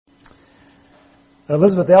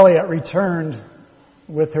Elizabeth Elliot returned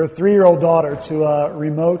with her 3-year-old daughter to a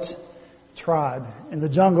remote tribe in the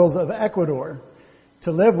jungles of Ecuador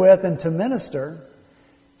to live with and to minister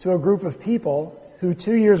to a group of people who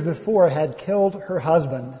 2 years before had killed her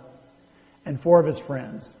husband and 4 of his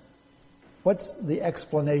friends. What's the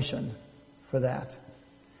explanation for that?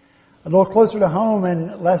 A little closer to home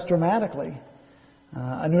and less dramatically,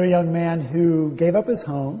 I knew a young man who gave up his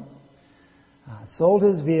home, sold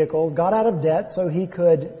his vehicle, got out of debt so he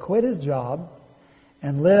could quit his job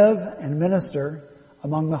and live and minister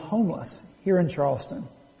among the homeless here in Charleston.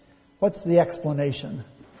 What's the explanation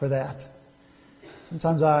for that?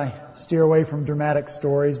 Sometimes I steer away from dramatic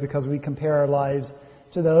stories because we compare our lives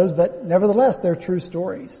to those, but nevertheless, they're true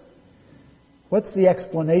stories. What's the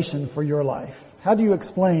explanation for your life? How do you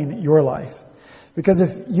explain your life? Because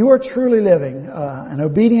if you are truly living an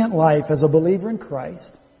obedient life as a believer in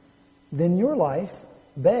Christ, then your life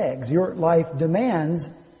begs, your life demands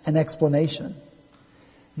an explanation.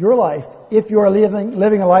 Your life, if you are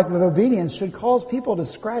living a life of obedience, should cause people to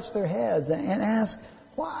scratch their heads and ask,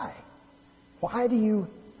 why? Why do you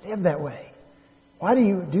live that way? Why do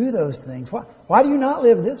you do those things? Why do you not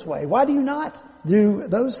live this way? Why do you not do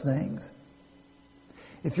those things?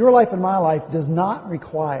 If your life and my life does not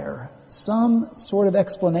require some sort of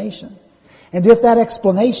explanation, and if that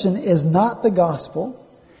explanation is not the gospel,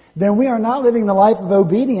 then we are not living the life of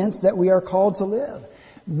obedience that we are called to live.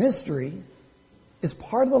 Mystery is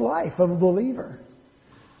part of the life of a believer.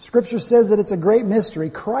 Scripture says that it's a great mystery.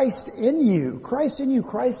 Christ in you, Christ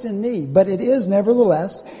in me. But it is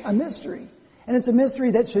nevertheless a mystery. And it's a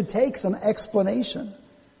mystery that should take some explanation.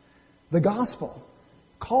 The gospel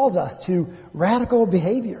calls us to radical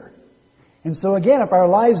behavior. And so again, if our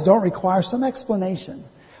lives don't require some explanation,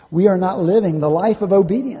 we are not living the life of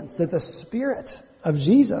obedience that the Spirit of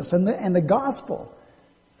Jesus and the gospel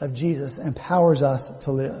of Jesus empowers us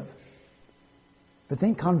to live. But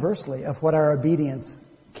think conversely of what our obedience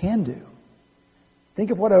can do.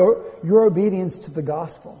 Think of what your obedience to the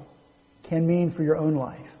gospel can mean for your own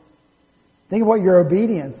life. Think of what your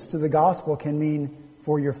obedience to the gospel can mean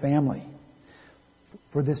for your family,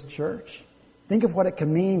 for this church. Think of what it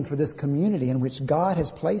can mean for this community in which God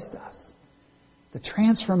has placed us. The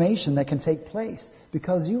transformation that can take place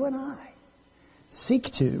because you and I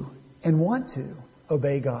seek to and want to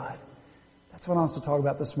obey God. That's what I want to talk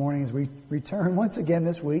about this morning as we return once again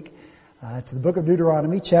this week to the book of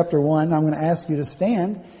Deuteronomy, chapter 1. I'm going to ask you to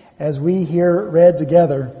stand as we hear read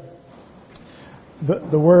together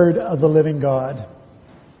the word of the living God.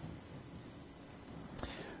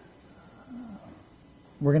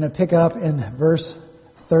 We're going to pick up in verse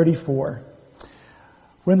 34.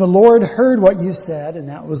 When the Lord heard what you said, and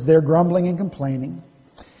that was their grumbling and complaining,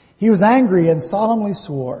 He was angry and solemnly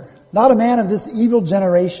swore, "Not a man of this evil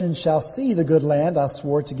generation shall see the good land I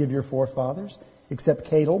swore to give your forefathers, except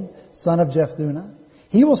Caleb, son of Jephunneh.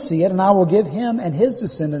 He will see it, and I will give him and his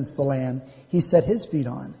descendants the land he set his feet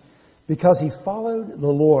on, because he followed the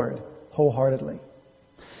Lord wholeheartedly.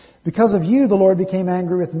 Because of you, the Lord became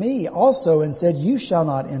angry with me also and said, you shall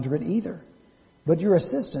not enter it either. But your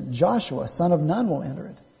assistant, Joshua, son of Nun, will enter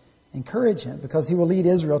it. Encourage him, because he will lead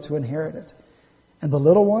Israel to inherit it. And the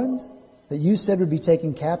little ones that you said would be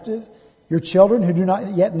taken captive, your children who do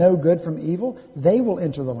not yet know good from evil, they will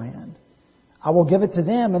enter the land. I will give it to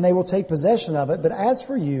them, and they will take possession of it. But as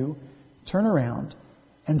for you, turn around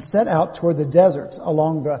and set out toward the desert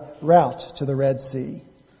along the route to the Red Sea."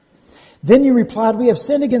 Then you replied, "We have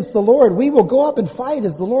sinned against the Lord. We will go up and fight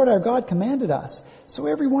as the Lord our God commanded us." So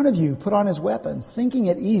every one of you put on his weapons, thinking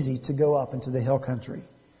it easy to go up into the hill country.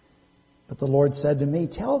 But the Lord said to me,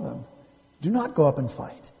 "Tell them, do not go up and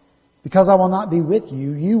fight, because I will not be with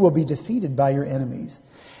you. You will be defeated by your enemies."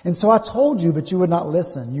 And so I told you, but you would not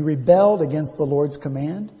listen. You rebelled against the Lord's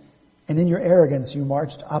command, and in your arrogance you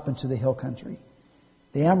marched up into the hill country.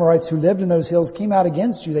 The Amorites who lived in those hills came out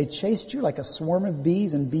against you. They chased you like a swarm of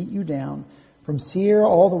bees and beat you down from Seir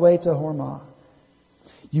all the way to Hormah.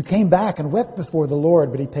 You came back and wept before the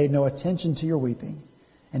Lord, but he paid no attention to your weeping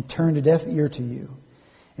and turned a deaf ear to you.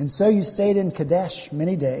 And so you stayed in Kadesh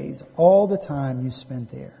many days, all the time you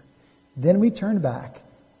spent there. Then we turned back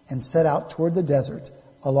and set out toward the desert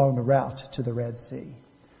along the route to the Red Sea.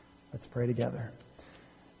 Let's pray together.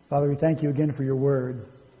 Father, we thank you again for your word.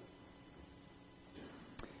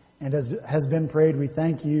 And as has been prayed, we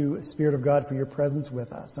thank you, Spirit of God, for your presence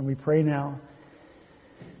with us. And we pray now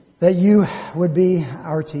that you would be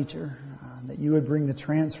our teacher, that you would bring the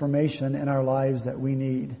transformation in our lives that we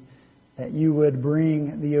need, that you would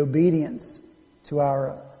bring the obedience to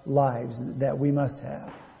our lives that we must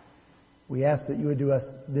have. We ask that you would do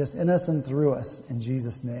this in us and through us. In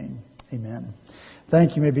Jesus' name, amen.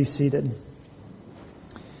 Thank you. You may be seated.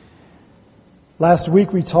 Last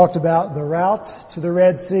week we talked about the route to the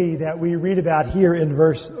Red Sea that we read about here in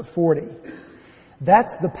verse 40.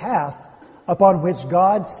 That's the path upon which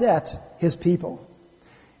God set His people.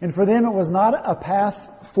 And for them it was not a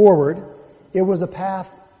path forward, it was a path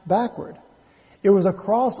backward. It was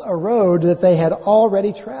across a road that they had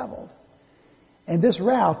already traveled. And this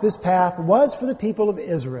route, this path, was for the people of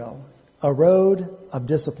Israel a road of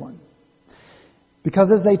discipline.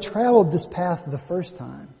 Because as they traveled this path the first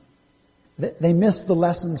time, they missed the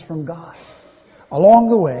lessons from God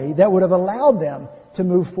along the way that would have allowed them to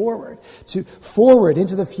move forward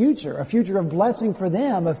into the future, a future of blessing for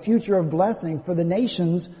them, a future of blessing for the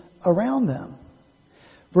nations around them.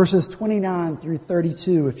 Verses 29 through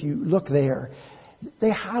 32, if you look there,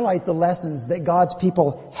 they highlight the lessons that God's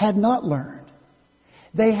people had not learned.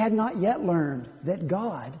 They had not yet learned that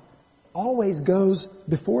God always goes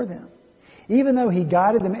before them. Even though He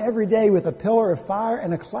guided them every day with a pillar of fire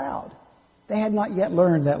and a cloud, they had not yet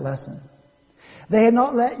learned that lesson. They had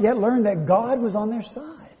not yet learned that God was on their side,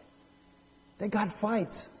 that God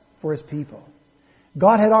fights for His people.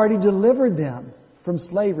 God had already delivered them from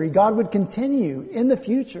slavery. God would continue in the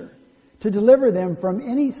future to deliver them from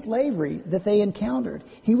any slavery that they encountered.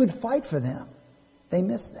 He would fight for them. They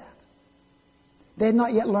missed that. They had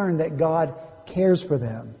not yet learned that God cares for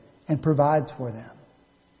them and provides for them.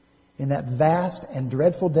 In that vast and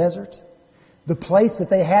dreadful desert, the place that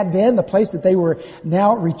they had been, the place that they were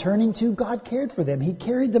now returning to, God cared for them. He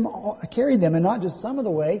carried them, and not just some of the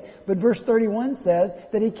way, but verse 31 says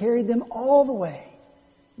that He carried them all the way.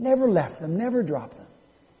 Never left them, never dropped them.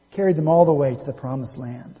 Carried them all the way to the promised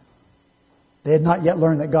land. They had not yet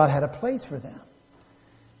learned that God had a place for them.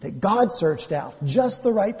 That God searched out just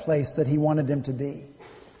the right place that He wanted them to be.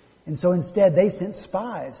 And so instead they sent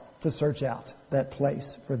spies to search out that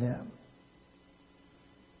place for them.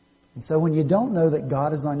 And so when you don't know that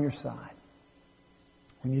God is on your side,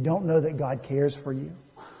 when you don't know that God cares for you,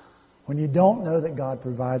 when you don't know that God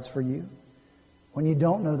provides for you, when you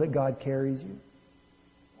don't know that God carries you,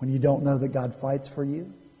 when you don't know that God fights for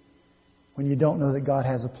you, when you don't know that God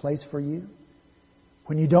has a place for you,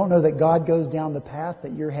 when you don't know that God goes down the path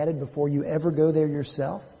that you're headed before you ever go there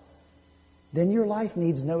yourself, then your life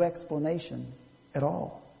needs no explanation at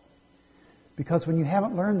all. Because when you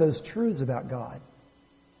haven't learned those truths about God,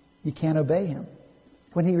 you can't obey Him.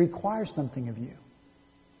 When He requires something of you,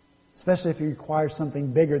 especially if He requires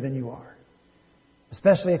something bigger than you are,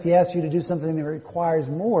 especially if He asks you to do something that requires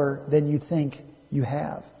more than you think you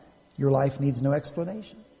have, your life needs no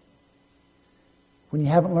explanation. When you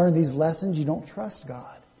haven't learned these lessons, you don't trust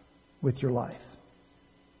God with your life,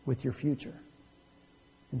 with your future.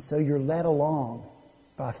 And so you're led along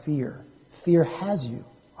by fear. Fear has you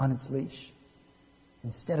on its leash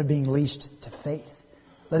instead of being leashed to faith.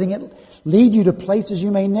 Letting it lead you to places you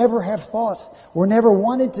may never have thought or never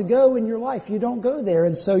wanted to go in your life. You don't go there,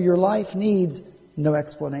 and so your life needs no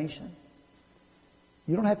explanation.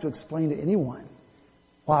 You don't have to explain to anyone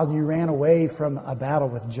why you ran away from a battle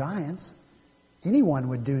with giants. Anyone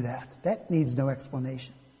would do that. That needs no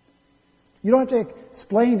explanation. You don't have to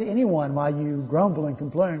explain to anyone why you grumble and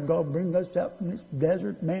complain. God, bring us out in this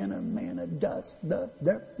desert, manna, dust,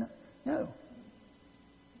 dirt. No.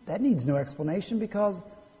 That needs no explanation because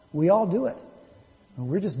we all do it. And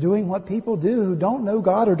we're just doing what people do who don't know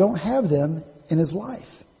God or don't have them in His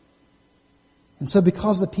life. And so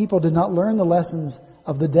because the people did not learn the lessons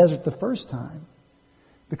of the desert the first time,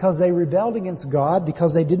 because they rebelled against God,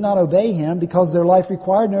 because they did not obey Him, because their life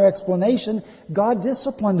required no explanation, God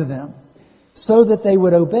disciplined them so that they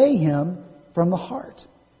would obey Him from the heart.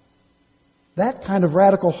 That kind of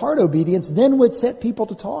radical heart obedience then would set people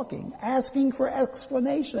to talking, asking for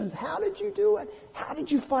explanations. How did you do it? How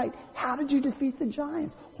did you fight? How did you defeat the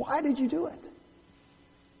giants? Why did you do it?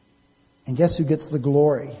 And guess who gets the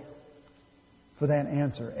glory for that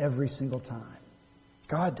answer every single time?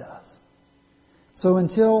 God does. So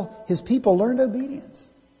until His people learned obedience,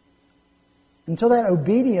 until that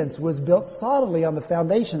obedience was built solidly on the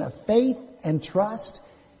foundation of faith and trust,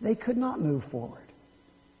 they could not move forward.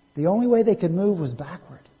 The only way they could move was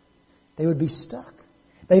backward. They would be stuck.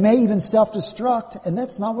 They may even self-destruct, and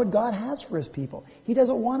that's not what God has for His people. He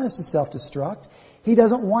doesn't want us to self-destruct. He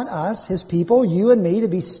doesn't want us, His people, you and me, to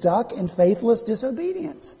be stuck in faithless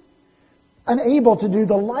disobedience. Unable to do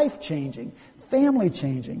the life-changing,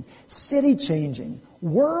 family-changing, city-changing,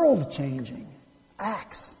 world-changing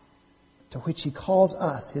acts to which He calls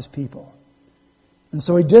us, His people. And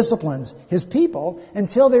so He disciplines His people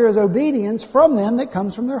until there is obedience from them that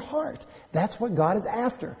comes from their heart. That's what God is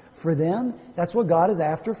after. For them, that's what God is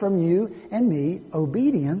after from you and me,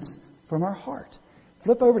 obedience from our heart.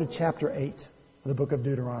 Flip over to chapter 8 of the book of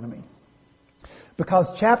Deuteronomy.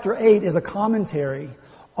 Because chapter 8 is a commentary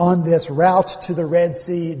on this route to the Red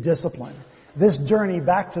Sea discipline, this journey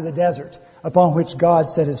back to the desert upon which God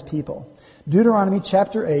set His people. Deuteronomy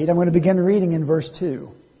chapter 8, I'm going to begin reading in verse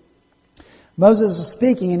 2. Moses is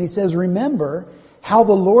speaking and he says, "Remember how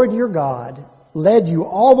the Lord your God led you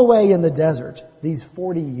all the way in the desert these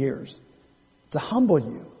 40 years to humble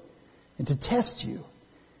you and to test you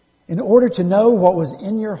in order to know what was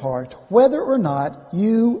in your heart, whether or not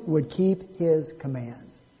you would keep His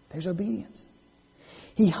commands." There's obedience.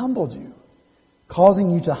 He humbled you,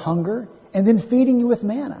 causing you to hunger and then feeding you with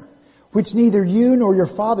manna, which neither you nor your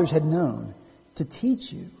fathers had known, to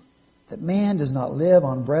teach you that man does not live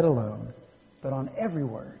on bread alone, but on every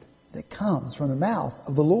word that comes from the mouth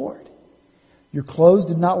of the Lord. Your clothes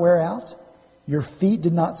did not wear out. Your feet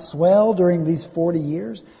did not swell during these 40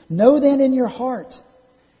 years. Know then in your heart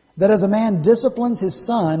that as a man disciplines his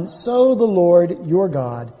son, so the Lord your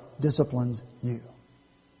God disciplines you.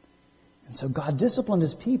 And so God disciplined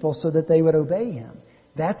His people so that they would obey Him.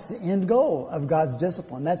 That's the end goal of God's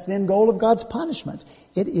discipline. That's the end goal of God's punishment.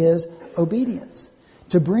 It is obedience,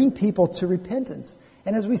 to bring people to repentance.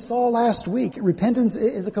 And as we saw last week, repentance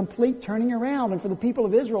is a complete turning around. And for the people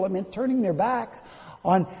of Israel, it meant turning their backs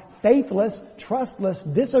on faithless, trustless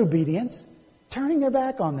disobedience, turning their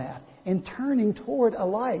back on that and turning toward a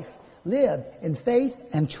life lived in faith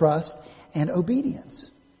and trust and obedience.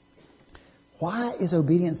 Why is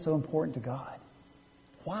obedience so important to God?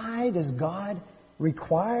 Why does God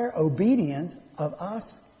require obedience of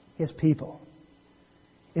us, His people?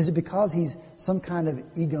 Is it because He's some kind of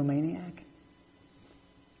egomaniac?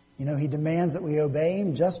 You know, He demands that we obey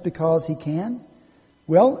Him just because He can?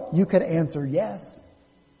 Well, you could answer yes.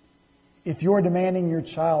 If you're demanding your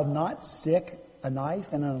child not stick a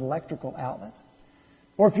knife in an electrical outlet,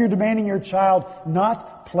 or if you're demanding your child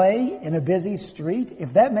not play in a busy street,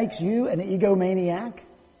 if that makes you an egomaniac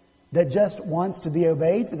that just wants to be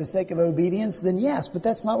obeyed for the sake of obedience, then yes, but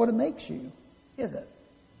that's not what it makes you, is it?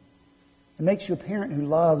 It makes you a parent who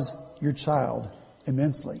loves your child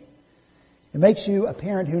immensely. It makes you a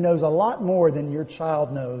parent who knows a lot more than your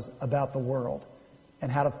child knows about the world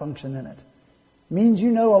and how to function in it. It means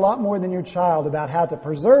you know a lot more than your child about how to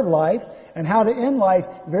preserve life and how to end life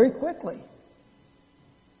very quickly.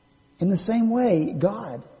 In the same way,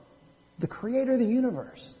 God, the creator of the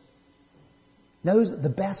universe, knows the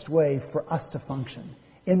best way for us to function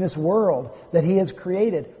in this world that He has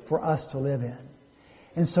created for us to live in.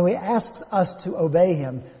 And so He asks us to obey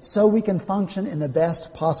Him so we can function in the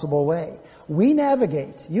best possible way.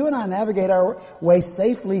 You and I navigate our way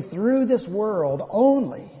safely through this world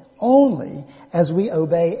only as we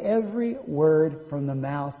obey every word from the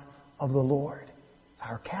mouth of the Lord,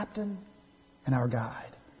 our captain and our guide.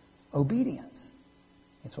 Obedience.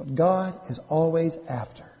 It's what God is always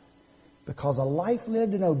after. Because a life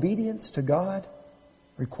lived in obedience to God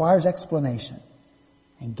requires explanation.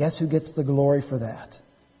 And guess who gets the glory for that?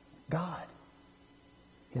 God.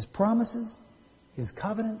 His promises, His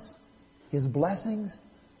covenants, His blessings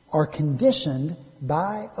are conditioned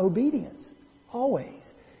by obedience.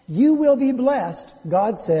 Always. You will be blessed,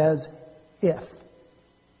 God says, if.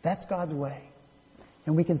 That's God's way.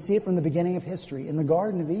 And we can see it from the beginning of history in the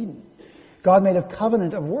Garden of Eden. God made a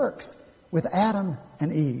covenant of works with Adam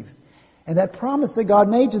and Eve. And that promise that God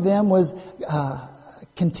made to them was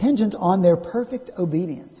contingent on their perfect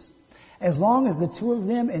obedience. As long as the two of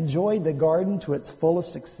them enjoyed the garden to its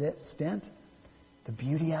fullest extent, the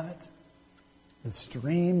beauty of it, the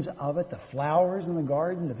streams of it, the flowers in the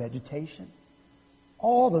garden, the vegetation,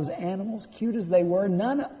 all those animals, cute as they were,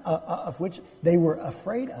 none of which they were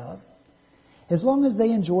afraid of, as long as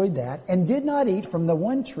they enjoyed that and did not eat from the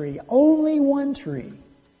one tree, only one tree,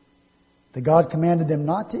 that God commanded them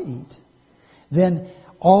not to eat, then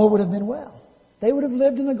all would have been well. They would have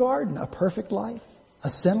lived in the garden. A perfect life, a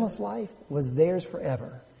sinless life was theirs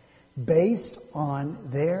forever, based on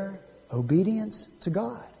their obedience to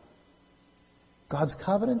God. God's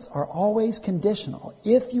covenants are always conditional.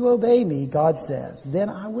 If you obey me, God says, then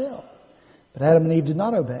I will. But Adam and Eve did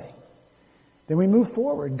not obey. Then we move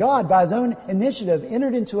forward. God, by His own initiative,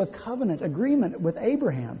 entered into a covenant agreement with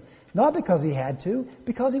Abraham. Not because He had to,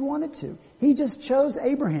 because He wanted to. He just chose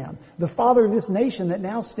Abraham, the father of this nation that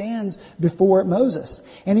now stands before Moses.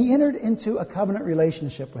 And He entered into a covenant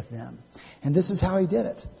relationship with them. And this is how He did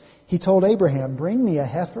it. He told Abraham, bring me a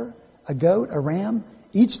heifer, a goat, a ram,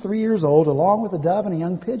 each 3 years old, along with a dove and a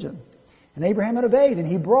young pigeon. And Abraham had obeyed, and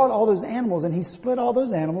he brought all those animals, and he split all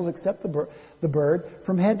those animals except the bird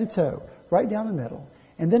from head to toe, right down the middle.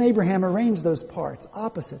 And then Abraham arranged those parts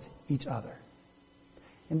opposite each other.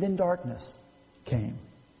 And then darkness came.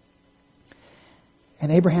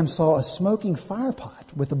 And Abraham saw a smoking fire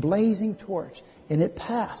pot with a blazing torch, and it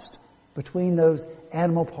passed between those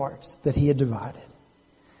animal parts that he had divided.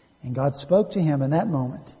 And God spoke to him in that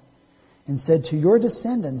moment and said, "To your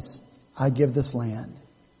descendants I give this land."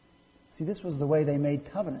 See, this was the way they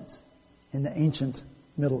made covenants in the ancient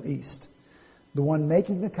Middle East. The one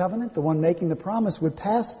making the covenant, the one making the promise, would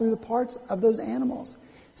pass through the parts of those animals,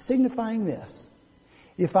 signifying this: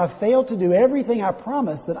 if I fail to do everything I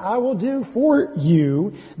promise that I will do for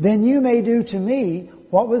you, then you may do to me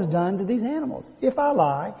what was done to these animals. If I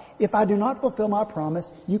lie, if I do not fulfill my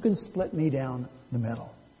promise, you can split me down the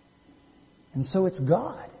middle. And so it's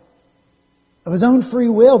God, of His own free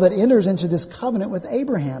will, that enters into this covenant with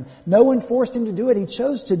Abraham. No one forced Him to do it. He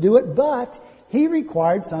chose to do it, but He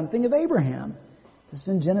required something of Abraham. This is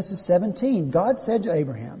in Genesis 17. God said to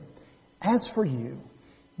Abraham, "As for you,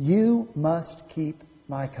 you must keep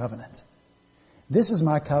my covenant. This is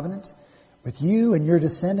my covenant with you and your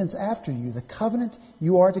descendants after you, the covenant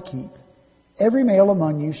you are to keep. Every male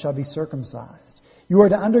among you shall be circumcised. You are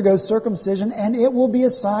to undergo circumcision, and it will be a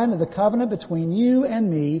sign of the covenant between you and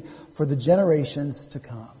me for the generations to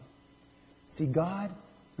come." See, God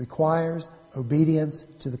requires obedience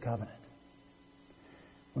to the covenant.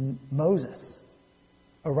 When Moses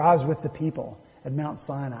arrives with the people at Mount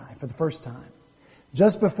Sinai for the first time,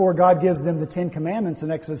 just before God gives them the 10 Commandments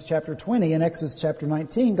in Exodus chapter 20 and Exodus chapter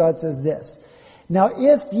 19, God says this: "Now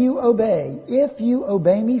if you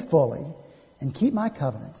obey me fully and keep my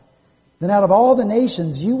covenant, then out of all the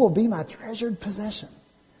nations you will be my treasured possession.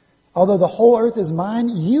 Although the whole earth is mine,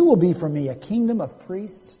 you will be for me a kingdom of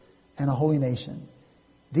priests and a holy nation.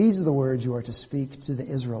 These are the words you are to speak to the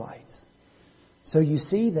Israelites." So you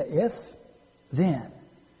see the if, then.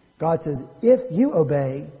 God says, if you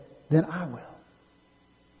obey, then I will.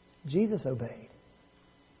 Jesus obeyed.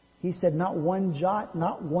 He said not one jot,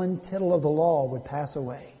 not one tittle of the law would pass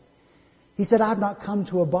away. He said, "I've not come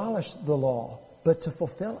to abolish the law, but to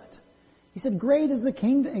fulfill it." He said, great is the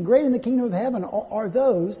kingdom, and great in the kingdom of heaven are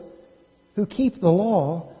those who keep the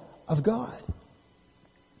law of God.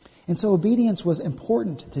 And so obedience was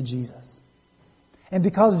important to Jesus. And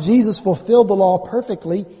because Jesus fulfilled the law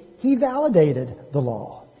perfectly, He validated the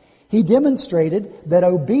law. He demonstrated that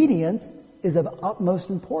obedience is of utmost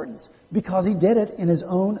importance because He did it in His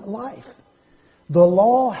own life. The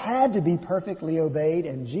law had to be perfectly obeyed,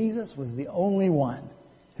 and Jesus was the only one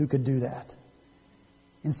who could do that.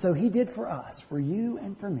 And so He did for us, for you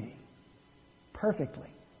and for me, perfectly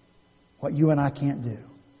what you and I can't do.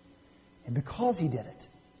 And because He did it,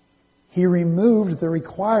 He removed the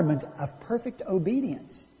requirement of perfect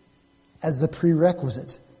obedience as the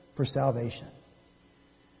prerequisite for salvation.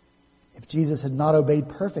 If Jesus had not obeyed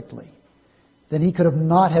perfectly, then He could have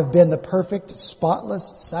not have been the perfect,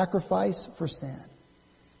 spotless sacrifice for sin.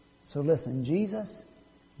 So listen, Jesus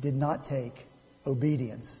did not take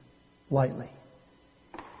obedience lightly.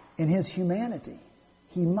 In His humanity,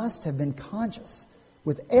 He must have been conscious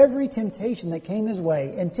with every temptation that came His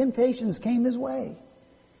way, and temptations came His way.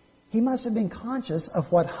 He must have been conscious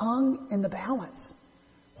of what hung in the balance.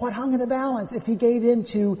 What hung in the balance if He gave in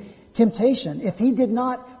to temptation, if He did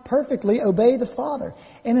not perfectly obey the Father.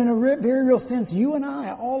 And in a very real sense, you and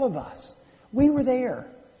I, all of us, we were there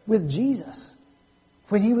with Jesus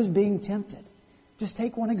when He was being tempted. Just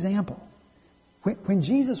take one example. When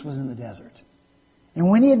Jesus was in the desert, and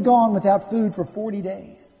when He had gone without food for 40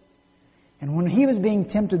 days, and when He was being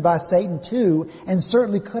tempted by Satan too, and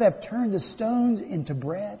certainly could have turned the stones into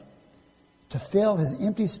bread to fill His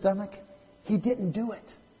empty stomach, He didn't do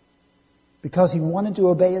it. Because He wanted to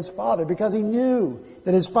obey His Father, because He knew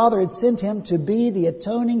that His Father had sent Him to be the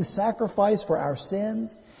atoning sacrifice for our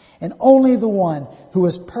sins, and only the one who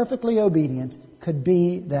was perfectly obedient could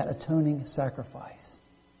be that atoning sacrifice.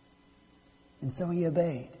 And so He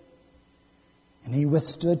obeyed. And He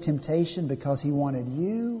withstood temptation because He wanted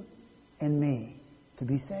you and me to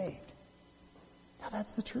be saved. Now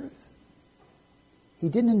that's the truth. He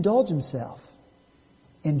didn't indulge Himself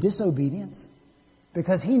in disobedience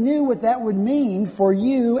because He knew what that would mean for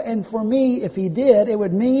you and for me. If He did, it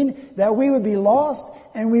would mean that we would be lost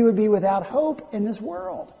and we would be without hope in this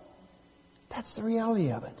world. That's the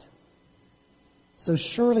reality of it. So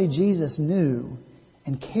surely Jesus knew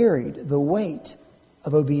and carried the weight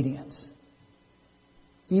of obedience.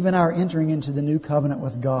 Even our entering into the new covenant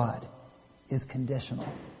with God is conditional.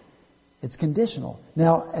 It's conditional.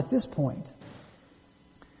 Now, at this point,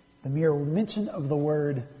 the mere mention of the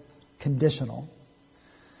word conditional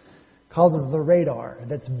causes the radar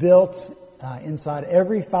that's built inside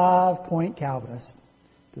every 5-point Calvinist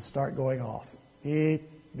to start going off. Beep,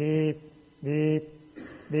 beep, beep,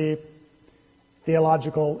 beep.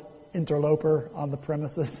 theological interloper on the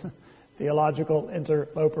premises. Theological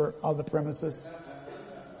interloper on the premises.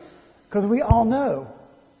 Because we all know,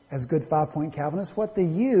 as good 5-point Calvinists, what the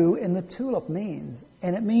U in the tulip means.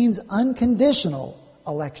 And it means unconditional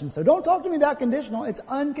election. So don't talk to me about conditional. It's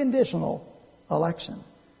unconditional election.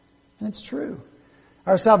 And it's true.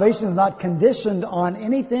 Our salvation is not conditioned on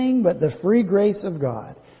anything but the free grace of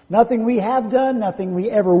God. Nothing we have done, nothing we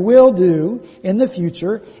ever will do in the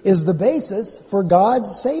future is the basis for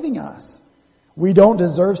God's saving us. We don't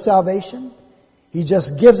deserve salvation. He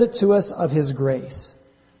just gives it to us of His grace.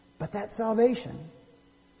 But that salvation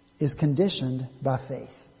is conditioned by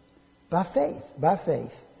faith. By faith. By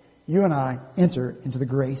faith. You and I enter into the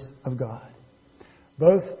grace of God.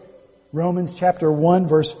 Both Romans chapter 1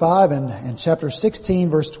 verse 5 and chapter 16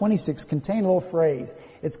 verse 26 contain a little phrase.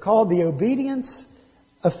 It's called the obedience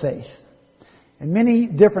of faith. And many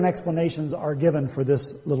different explanations are given for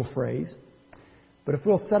this little phrase. But if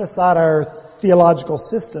we'll set aside our theological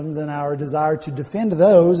systems and our desire to defend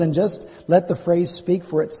those and just let the phrase speak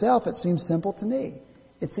for itself, it seems simple to me.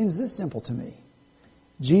 It seems this simple to me.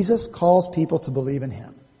 Jesus calls people to believe in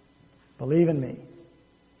Him. Believe in me.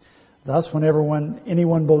 Thus, whenever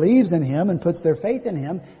anyone believes in Him and puts their faith in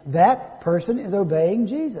Him, that person is obeying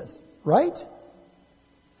Jesus. Right?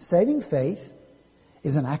 Saving faith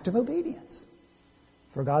is an act of obedience.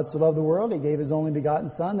 For God so loved the world, He gave His only begotten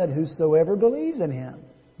Son, that whosoever believes in Him.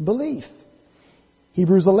 Belief.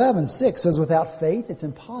 Hebrews 11:6 says, without faith, it's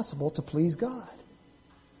impossible to please God.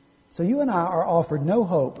 So you and I are offered no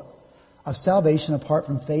hope of salvation apart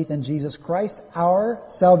from faith in Jesus Christ. Our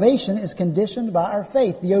salvation is conditioned by our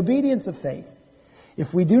faith, the obedience of faith.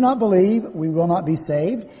 If we do not believe, we will not be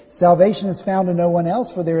saved. Salvation is found in no one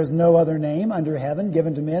else, for there is no other name under heaven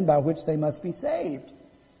given to men by which they must be saved.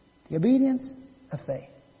 The obedience of faith.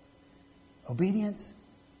 Obedience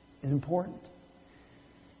is important.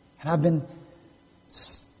 And I've been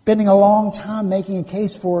spending a long time making a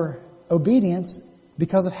case for obedience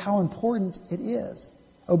because of how important it is.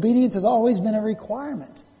 Obedience has always been a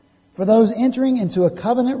requirement for those entering into a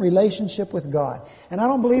covenant relationship with God. And I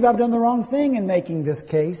don't believe I've done the wrong thing in making this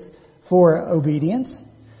case for obedience.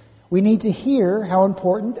 We need to hear how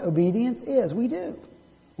important obedience is. We do.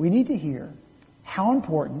 We need to hear how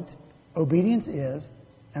important obedience is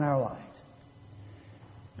in our lives.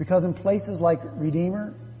 Because in places like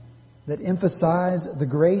Redeemer that emphasize the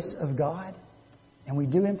grace of God, and we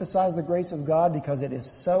do emphasize the grace of God because it is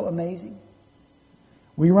so amazing,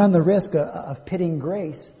 we run the risk of pitting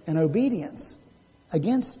grace and obedience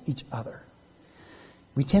against each other.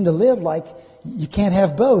 We tend to live like you can't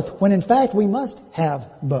have both, when in fact we must have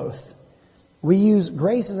both. We use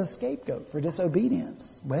grace as a scapegoat for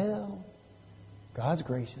disobedience. Well, God's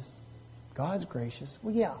gracious. God's gracious.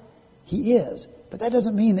 Well, yeah, He is. But that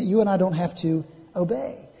doesn't mean that you and I don't have to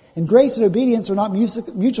obey. And grace and obedience are not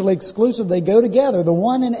mutually exclusive. They go together. The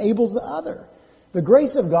one enables the other. The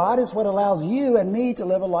grace of God is what allows you and me to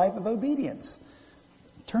live a life of obedience.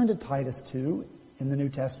 Turn to Titus 2 in the New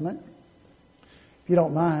Testament. If you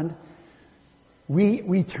don't mind,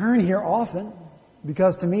 we turn here often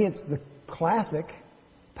because to me it's the classic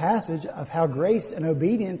passage of how grace and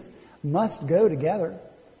obedience must go together.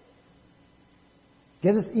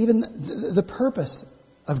 Gives us even the purpose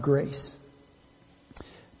of grace.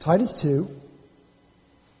 Titus 2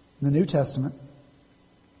 in the New Testament.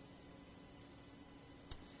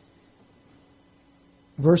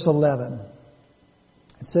 Verse 11,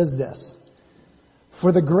 it says this,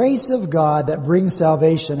 for the grace of God that brings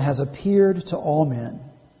salvation has appeared to all men.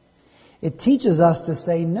 It teaches us to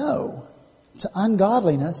say no to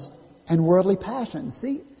ungodliness and worldly passions.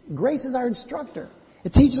 See, grace is our instructor.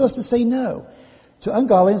 It teaches us to say no to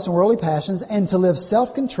ungodliness and worldly passions and to live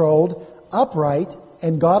self-controlled, upright,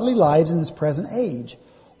 and godly lives in this present age,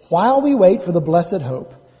 while we wait for the blessed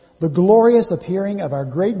hope, the glorious appearing of our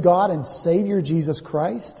great God and Savior Jesus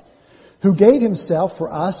Christ, who gave Himself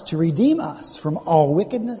for us to redeem us from all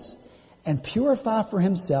wickedness and purify for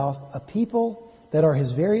Himself a people that are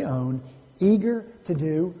His very own, eager to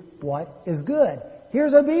do what is good.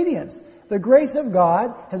 Here's obedience. The grace of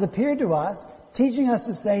God has appeared to us, teaching us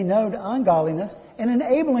to say no to ungodliness and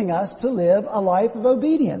enabling us to live a life of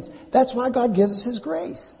obedience. That's why God gives us His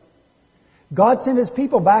grace. God sent His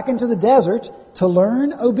people back into the desert to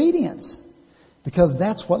learn obedience, because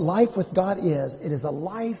that's what life with God is. It is a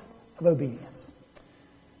life of obedience.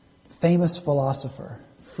 Famous philosopher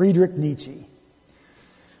Friedrich Nietzsche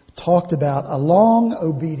talked about a long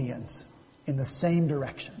obedience in the same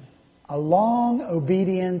direction. A long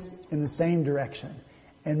obedience in the same direction.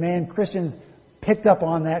 And man, Christians picked up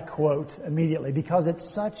on that quote immediately because it's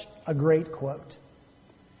such a great quote.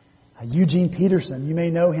 Eugene Peterson, you may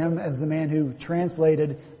know him as the man who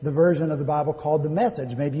translated the version of the Bible called The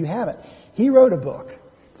Message. Maybe you have it. He wrote a book,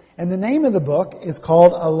 and the name of the book is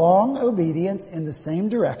called A Long Obedience in the Same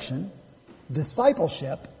Direction,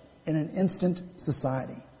 Discipleship in an Instant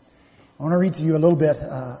Society. I want to read to you a little bit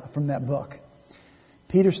from that book.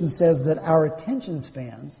 Peterson says that our attention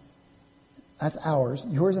spans, that's ours,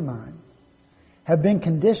 yours and mine, have been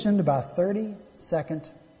conditioned by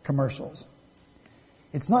 30-second commercials.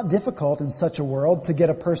 It's not difficult in such a world to get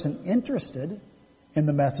a person interested in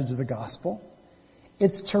the message of the gospel.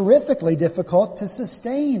 It's terrifically difficult to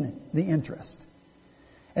sustain the interest.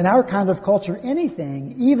 In our kind of culture,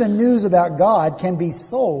 anything, even news about God, can be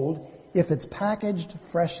sold if it's packaged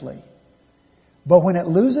freshly. But when it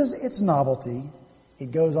loses its novelty,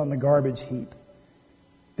 it goes on the garbage heap.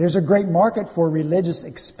 There's a great market for religious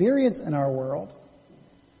experience in our world,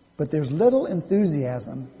 but there's little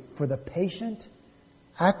enthusiasm for the patient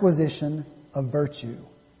acquisition of virtue.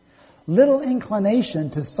 Little inclination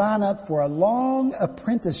to sign up for a long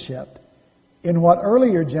apprenticeship in what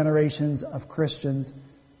earlier generations of Christians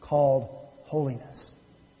called holiness.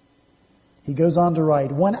 He goes on to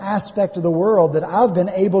write, one aspect of the world that I've been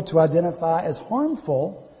able to identify as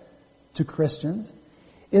harmful to Christians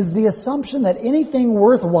is the assumption that anything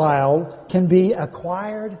worthwhile can be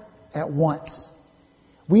acquired at once.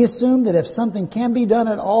 We assume that if something can be done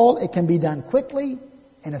at all, it can be done quickly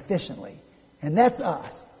and efficiently. And that's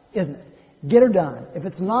us, isn't it? Get her done. If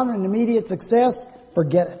it's not an immediate success,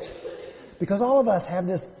 forget it. Because all of us have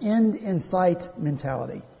this end in sight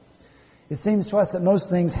mentality. It seems to us that most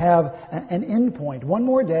things have an end point. One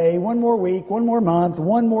more day, one more week, one more month,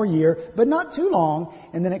 one more year, but not too long,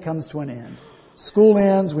 and then it comes to an end. School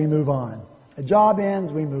ends, we move on. A job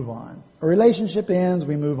ends, we move on. A relationship ends,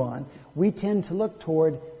 we move on. We tend to look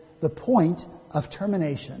toward the point of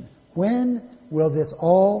termination. When will this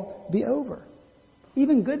all be over?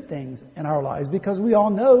 Even good things in our lives, because we all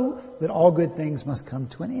know that all good things must come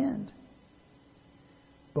to an end.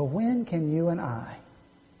 But when can you and I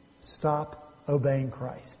stop obeying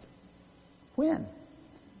Christ? When?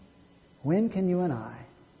 When can you and I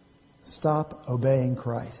stop obeying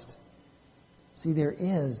Christ? See, there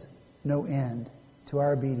is no end to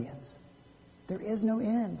our obedience. There is no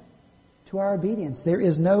end to our obedience. There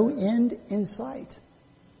is no end in sight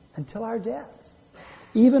until our deaths.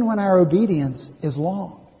 Even when our obedience is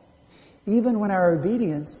long. Even when our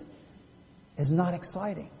obedience is not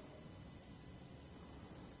exciting.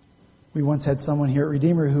 We once had someone here at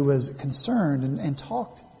Redeemer who was concerned and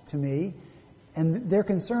talked to me. And their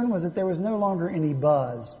concern was that there was no longer any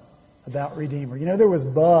buzz about Redeemer. You know, there was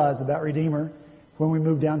buzz about Redeemer when we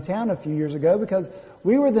moved downtown a few years ago because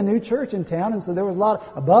we were the new church in town, and so there was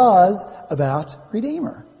a buzz about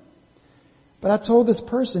Redeemer. But I told this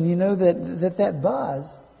person, you know, that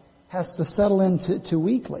buzz has to settle into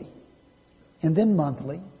weekly, and then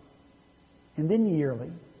monthly, and then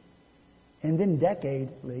yearly, and then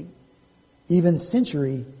decadely, even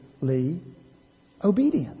centuryly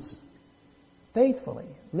obedience. Faithfully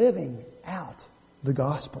living out the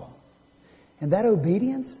gospel. And that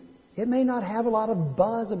obedience, it may not have a lot of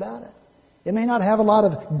buzz about it. It may not have a lot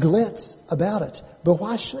of glitz about it. But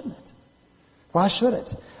why shouldn't it? Why should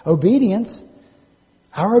it? Obedience,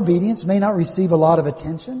 our obedience may not receive a lot of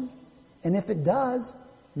attention. And if it does,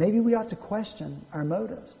 maybe we ought to question our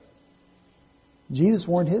motives. Jesus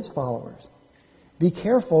warned His followers, be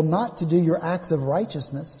careful not to do your acts of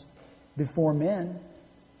righteousness before men,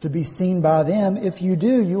 to be seen by them. If you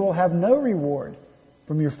do, you will have no reward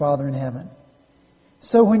from your Father in heaven.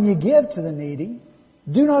 So when you give to the needy,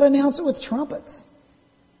 do not announce it with trumpets,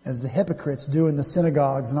 as the hypocrites do in the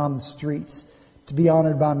synagogues and on the streets, to be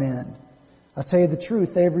honored by men. I'll tell you the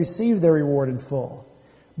truth, they have received their reward in full.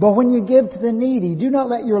 But when you give to the needy, do not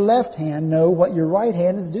let your left hand know what your right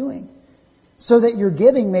hand is doing, so that your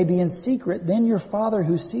giving may be in secret. Then your Father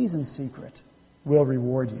who sees in secret will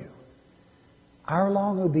reward you. Our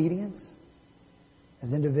long obedience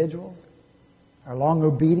as individuals, our long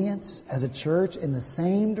obedience as a church in the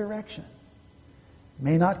same direction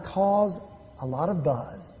may not cause a lot of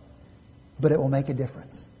buzz, but it will make a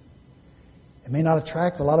difference. It may not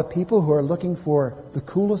attract a lot of people who are looking for the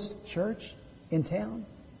coolest church in town.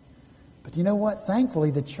 But you know what? Thankfully,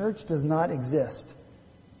 the church does not exist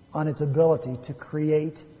on its ability to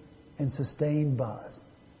create and sustain buzz.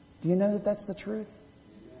 Do you know that that's the truth?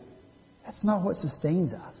 That's not what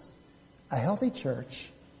sustains us. A healthy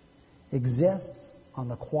church exists on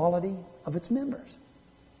the quality of its members.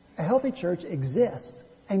 A healthy church exists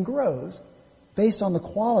and grows based on the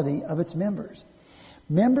quality of its members.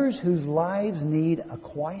 Members whose lives need a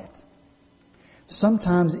quiet,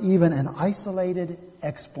 sometimes even an isolated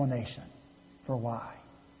explanation for why.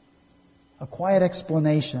 A quiet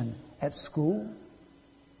explanation at school,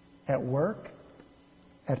 at work,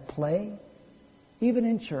 at play, even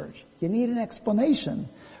in church. You need an explanation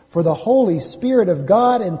for the Holy Spirit of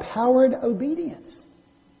God empowered obedience.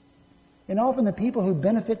 And often the people who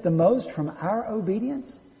benefit the most from our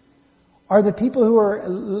obedience are the people who are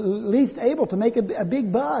least able to make a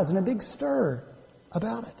big buzz and a big stir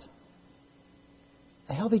about it.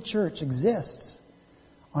 A healthy church exists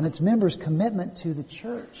on its members' commitment to the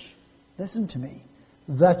church. Listen to me.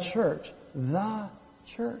 The church. The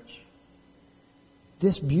church.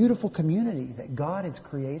 This beautiful community that God has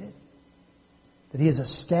created, that He has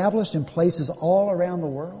established in places all around the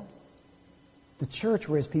world. The church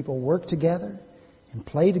where His people work together and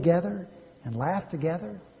play together and laugh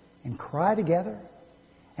together and cry together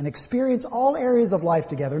and experience all areas of life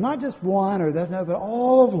together. Not just one or that, no, but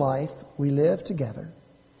all of life we live together.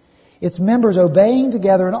 Its members obeying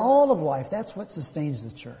together in all of life. That's what sustains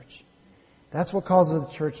the church. That's what causes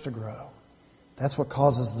the church to grow. That's what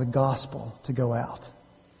causes the gospel to go out.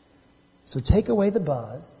 So take away the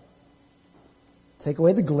buzz. Take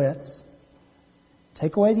away the glitz.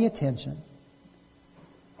 Take away the attention.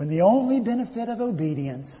 When the only benefit of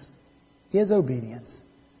obedience is obedience,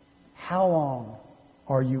 how long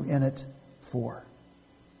are you in it for?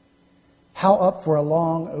 How up for a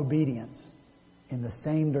long obedience in the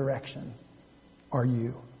same direction are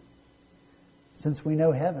you? Since we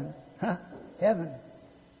know heaven, heaven,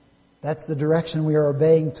 that's the direction we are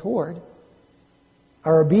obeying toward.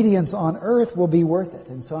 Our obedience on earth will be worth it.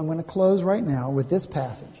 And so I'm going to close right now with this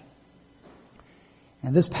passage.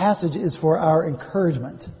 And this passage is for our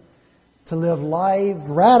encouragement to live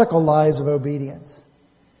radical lives of obedience.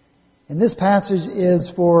 And this passage is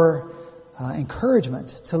for encouragement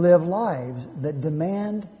to live lives that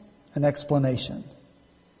demand an explanation.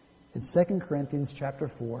 It's 2 Corinthians chapter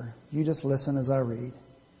 4. You just listen as I read.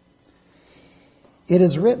 It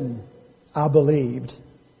is written, I believed,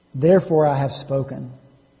 therefore I have spoken.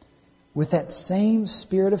 With that same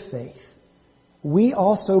spirit of faith, we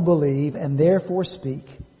also believe and therefore speak,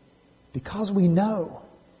 because we know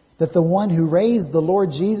that the one who raised the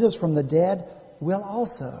Lord Jesus from the dead will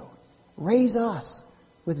also raise us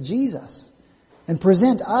with Jesus and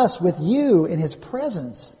present us with you in His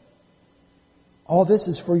presence. All this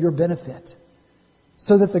is for your benefit,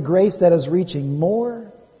 so that the grace that is reaching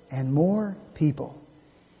more and more people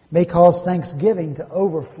may cause thanksgiving to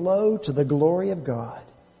overflow to the glory of God.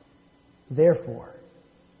 Therefore,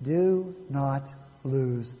 do not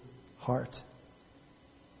lose heart.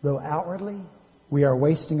 Though outwardly we are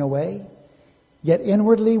wasting away, yet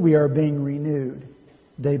inwardly we are being renewed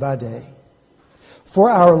day by day. For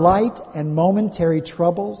our light and momentary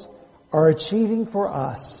troubles are achieving for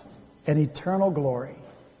us an eternal glory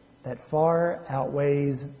that far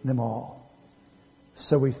outweighs them all.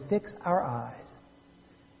 So we fix our eyes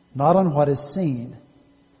not on what is seen,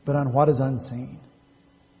 but on what is unseen.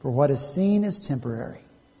 For what is seen is temporary,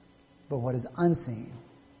 but what is unseen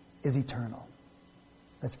is eternal.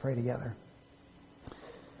 Let's pray together.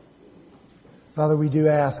 Father, we do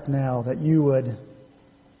ask now that you would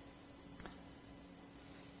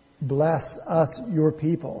bless us, your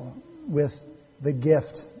people, with the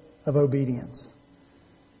gift of obedience.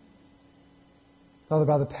 Father,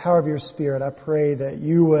 by the power of your Spirit, I pray that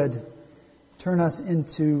you would turn us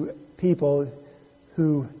into people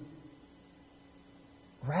who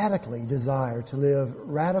radically desire to live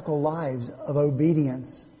radical lives of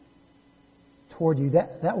obedience toward you.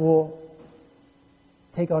 That will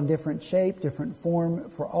take on different shape, different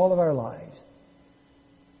form for all of our lives.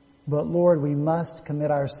 But Lord, we must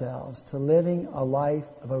commit ourselves to living a life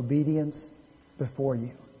of obedience before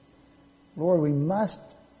you. Lord, we must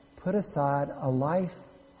put aside a life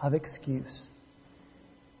of excusing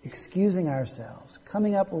ourselves,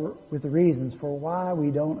 coming up with the reasons for why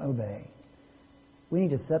we don't obey. We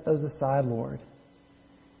need to set those aside, Lord.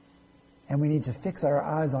 And we need to fix our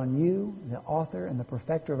eyes on you, the author and the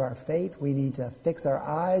perfecter of our faith. We need to fix our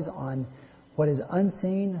eyes on what is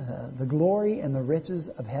unseen, the glory and the riches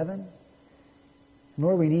of heaven. And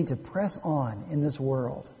Lord, we need to press on in this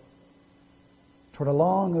world toward a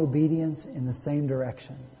long obedience in the same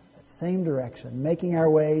direction. That same direction, making our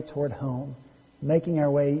way toward home, making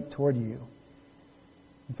our way toward you.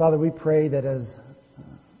 And Father, we pray that as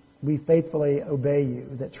we faithfully obey you,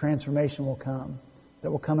 that transformation will come.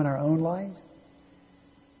 That will come in our own lives.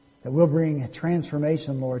 That will bring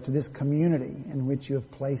transformation, Lord, to this community in which you have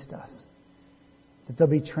placed us. That they'll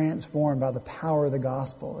be transformed by the power of the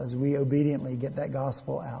gospel as we obediently get that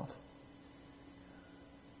gospel out.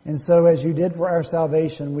 And so as you did for our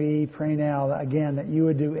salvation, we pray now that, again, that you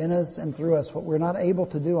would do in us and through us what we're not able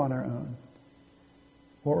to do on our own.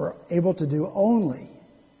 What we're able to do only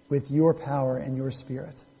with your power and your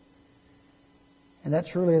Spirit. And that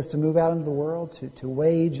truly is to move out into the world, to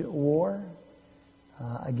wage war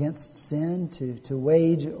against sin, to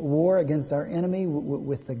wage war against our enemy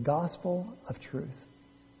with the gospel of truth.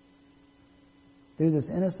 Do this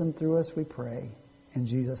in us and through us, we pray. In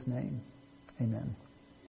Jesus' name, amen.